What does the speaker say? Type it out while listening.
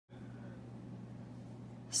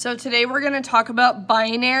So today we're going to talk about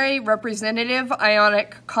binary representative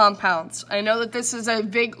ionic compounds. I know that this is a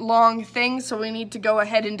big long thing, so we need to go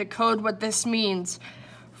ahead and decode what this means.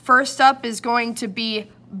 First up is going to be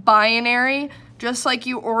binary. Just like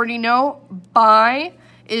you already know, bi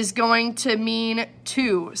is going to mean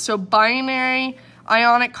two. So binary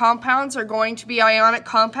ionic compounds are going to be ionic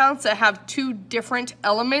compounds that have two different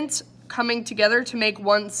elements coming together to make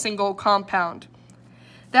one single compound.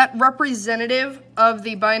 That representative of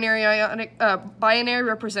the binary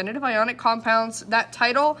representative ionic compounds, that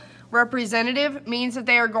title, representative, means that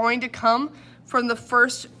they are going to come from the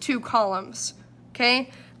first two columns,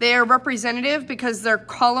 okay? They are representative because their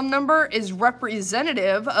column number is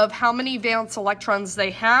representative of how many valence electrons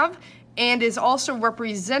they have and is also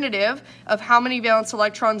representative of how many valence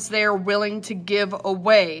electrons they are willing to give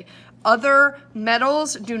away. Other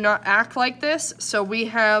metals do not act like this, so we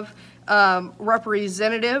have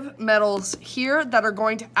representative metals here that are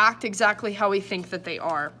going to act exactly how we think that they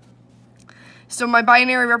are. So my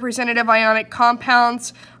binary representative ionic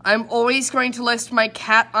compounds, I'm always going to list my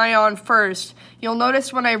cation first. You'll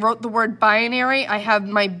notice when I wrote the word binary, I have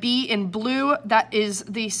my B in blue. That is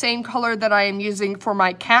the same color that I am using for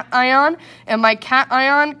my cation, and my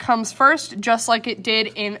cation comes first just like it did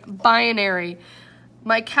in binary.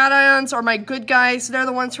 My cations are my good guys. They're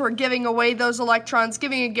the ones who are giving away those electrons,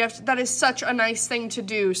 giving a gift. That is such a nice thing to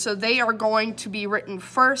do. So they are going to be written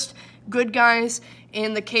first. Good guys,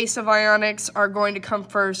 in the case of ionics, are going to come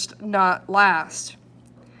first, not last.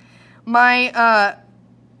 My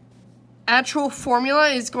actual formula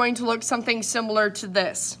is going to look something similar to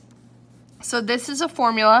this. So this is a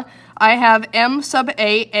formula. I have M sub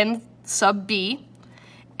A and sub B.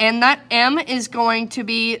 And that M is going to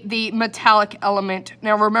be the metallic element.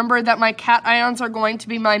 Now remember that my cations are going to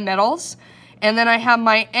be my metals. And then I have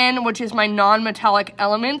my N, which is my non-metallic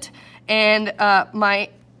element. And my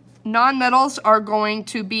non-metals are going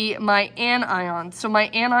to be my anion. So my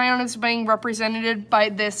anion is being represented by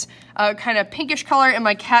this kind of pinkish color, and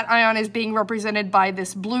my cation is being represented by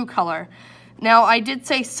this blue color. Now I did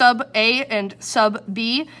say sub A and sub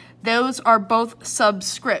B. Those are both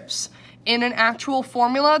subscripts. In an actual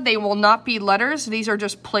formula, they will not be letters. These are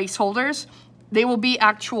just placeholders. They will be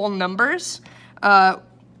actual numbers,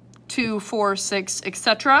 2, 4, 6,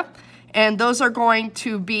 etc. And those are going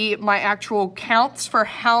to be my actual counts for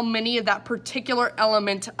how many of that particular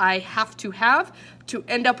element I have to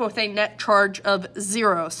end up with a net charge of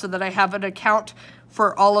 0, so that I have an account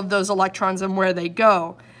for all of those electrons and where they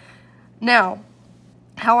go. Now,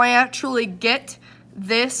 how I actually get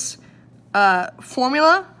this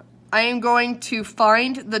formula, I am going to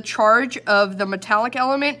find the charge of the metallic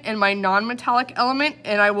element and my non-metallic element,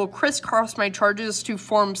 and I will crisscross my charges to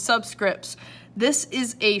form subscripts. This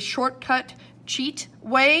is a shortcut cheat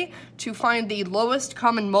way to find the lowest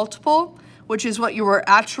common multiple, which is what you were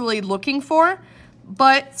actually looking for,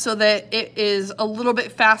 but so that it is a little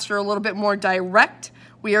bit faster, a little bit more direct,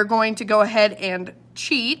 we are going to go ahead and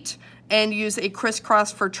cheat and use a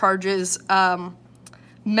crisscross for charges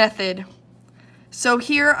method. So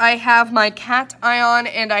here I have my cation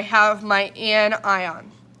and I have my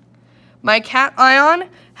anion. My cation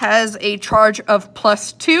has a charge of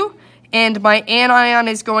 +2, and my anion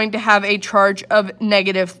is going to have a charge of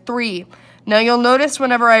 -3. Now you'll notice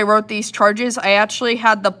whenever I wrote these charges, I actually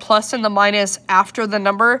had the plus and the minus after the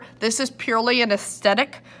number. This is purely an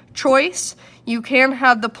aesthetic choice. You can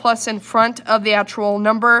have the plus in front of the actual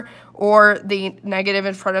number or the negative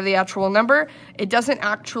in front of the actual number. It doesn't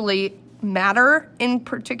actually matter in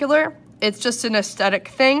particular. It's just an aesthetic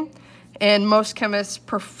thing, and most chemists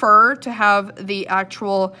prefer to have the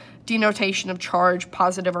actual denotation of charge,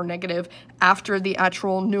 positive or negative, after the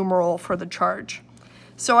actual numeral for the charge.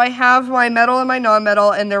 So I have my metal and my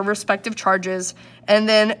non-metal and their respective charges, and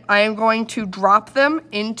then I am going to drop them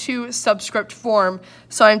into subscript form.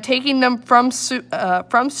 So I'm taking them from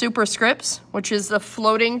superscripts, which is the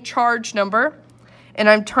floating charge number, and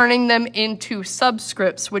I'm turning them into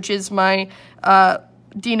subscripts, which is my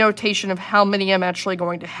denotation of how many I'm actually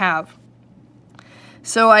going to have.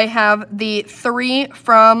 So I have the 3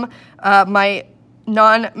 from my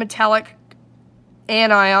non-metallic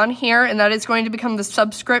anion here, and that is going to become the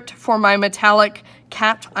subscript for my metallic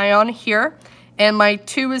cation here. And my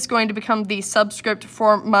 2 is going to become the subscript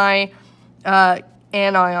for my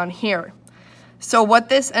anion here. So what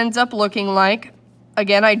this ends up looking like,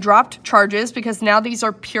 again, I dropped charges because now these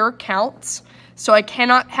are pure counts. So I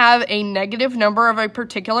cannot have a negative number of a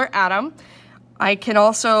particular atom. I can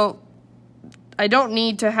also I don't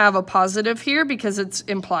need to have a positive here because it's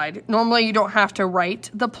implied. Normally, you don't have to write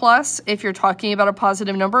the plus if you're talking about a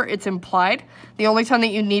positive number. It's implied. The only time that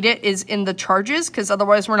you need it is in the charges, because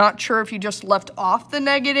otherwise we're not sure if you just left off the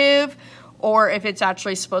negative or if it's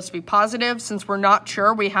actually supposed to be positive. Since we're not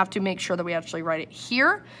sure, we have to make sure that we actually write it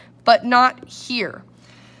here, but not here.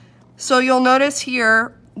 So you'll notice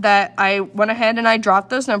here that I went ahead and I dropped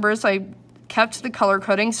those numbers. I kept the color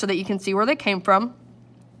coding so that you can see where they came from.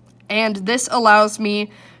 And this allows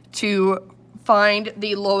me to find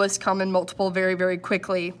the lowest common multiple very, very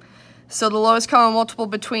quickly. So the lowest common multiple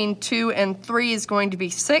between 2 and 3 is going to be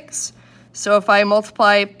 6. So if I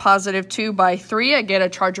multiply positive 2 by 3, I get a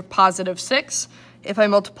charge of positive 6. If I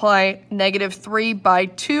multiply negative 3 by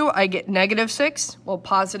 2, I get negative 6. Well,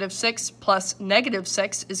 positive 6 plus negative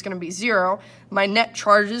 6 is going to be 0. My net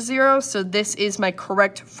charge is 0, so this is my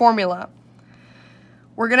correct formula.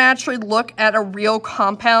 We're going to actually look at a real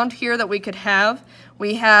compound here that we could have.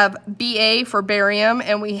 We have Ba for barium,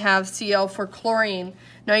 and we have Cl for chlorine.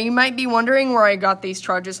 Now, you might be wondering where I got these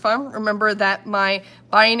charges from. Remember that my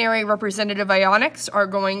binary representative ionics are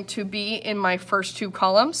going to be in my first two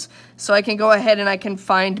columns. So I can go ahead and I can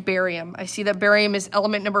find barium. I see that barium is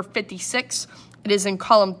element number 56. It is in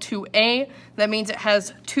column 2A. That means it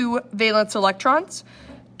has 2 valence electrons.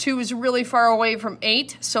 2 is really far away from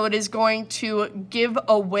 8, so it is going to give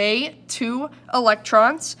away 2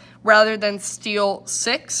 electrons rather than steal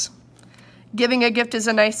 6. Giving a gift is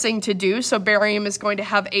a nice thing to do, so barium is going to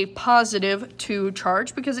have a positive 2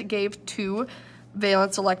 charge because it gave 2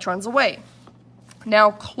 valence electrons away. Now,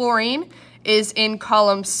 chlorine is in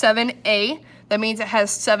column 7A. That means it has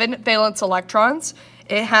 7 valence electrons.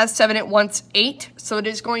 It has 7, it wants 8, so it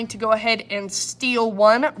is going to go ahead and steal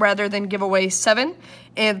 1 rather than give away 7.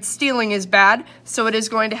 And stealing is bad, so it is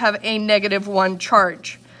going to have a negative 1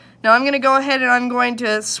 charge. Now I'm going to go ahead and I'm going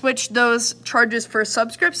to switch those charges for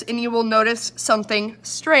subscripts, and you will notice something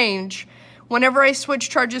strange. Whenever I switch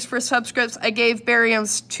charges for subscripts, I gave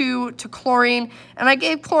barium's 2 to chlorine, and I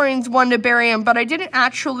gave chlorine's 1 to barium, but I didn't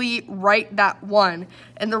actually write that 1.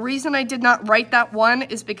 And the reason I did not write that 1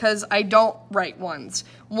 is because I don't write 1s.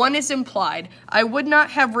 1 is implied. I would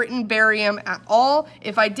not have written barium at all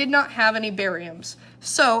if I did not have any bariums.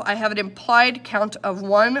 So I have an implied count of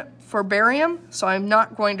 1 for barium, so I'm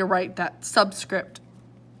not going to write that subscript.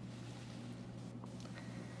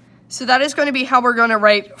 So that is going to be how we're going to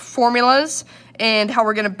write formulas and how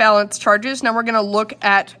we're going to balance charges. Now we're going to look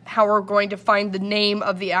at how we're going to find the name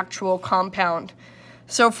of the actual compound.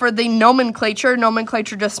 So for the nomenclature,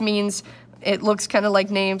 nomenclature just means it looks kind of like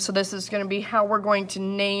names. So this is going to be how we're going to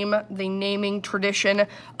name the naming tradition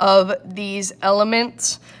of these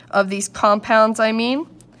elements, of these compounds, I mean.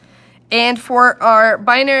 And for our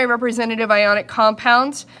binary representative ionic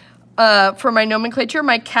compounds, for my nomenclature,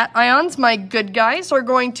 my cations, my good guys, are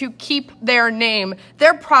going to keep their name.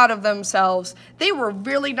 They're proud of themselves. They were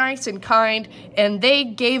really nice and kind, and they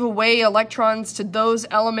gave away electrons to those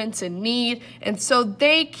elements in need, and so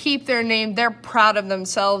they keep their name. They're proud of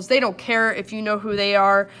themselves. They don't care if you know who they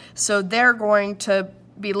are, so they're going to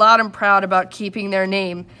be loud and proud about keeping their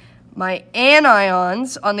name. My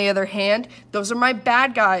anions, on the other hand, those are my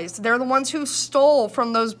bad guys. They're the ones who stole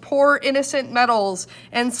from those poor innocent metals.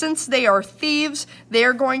 And since they are thieves, they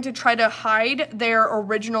are going to try to hide their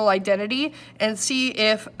original identity and see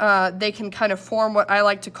if they can kind of form what I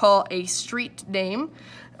like to call a street name.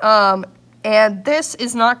 And this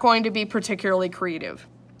is not going to be particularly creative.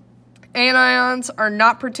 Anions are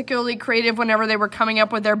not particularly creative whenever they were coming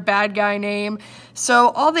up with their bad guy name. So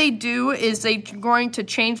all they do is they're going to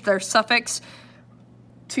change their suffix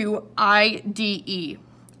to IDE,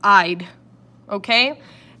 Ide, okay?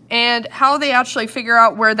 And how they actually figure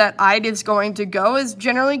out where that Ide is going to go is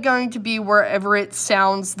generally going to be wherever it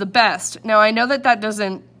sounds the best. Now, I know that that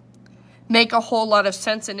doesn't make a whole lot of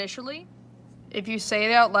sense initially. If you say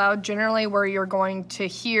it out loud, generally where you're going to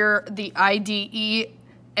hear the IDE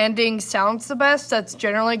ending sounds the best, that's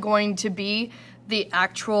generally going to be the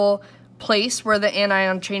actual place where the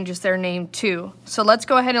anion changes their name to. So let's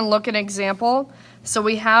go ahead and look at an example. So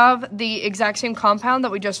we have the exact same compound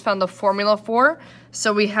that we just found the formula for.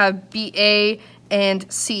 So we have Ba and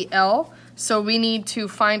Cl. So we need to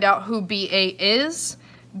find out who Ba is.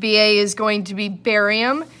 Ba is going to be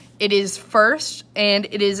barium. It is first, and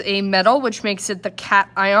it is a metal, which makes it the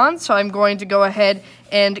cation. So I'm going to go ahead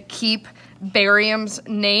and keep barium's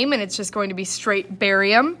name, and it's just going to be straight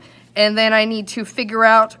barium. And then I need to figure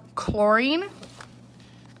out chlorine,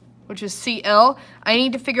 which is Cl. I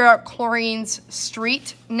need to figure out chlorine's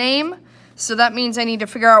street name. So that means I need to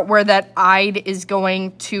figure out where that Ide is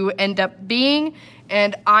going to end up being.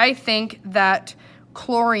 And I think that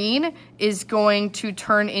chlorine is going to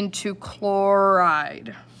turn into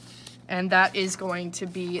chloride. And that is going to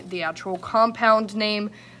be the actual compound name,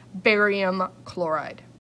 barium chloride.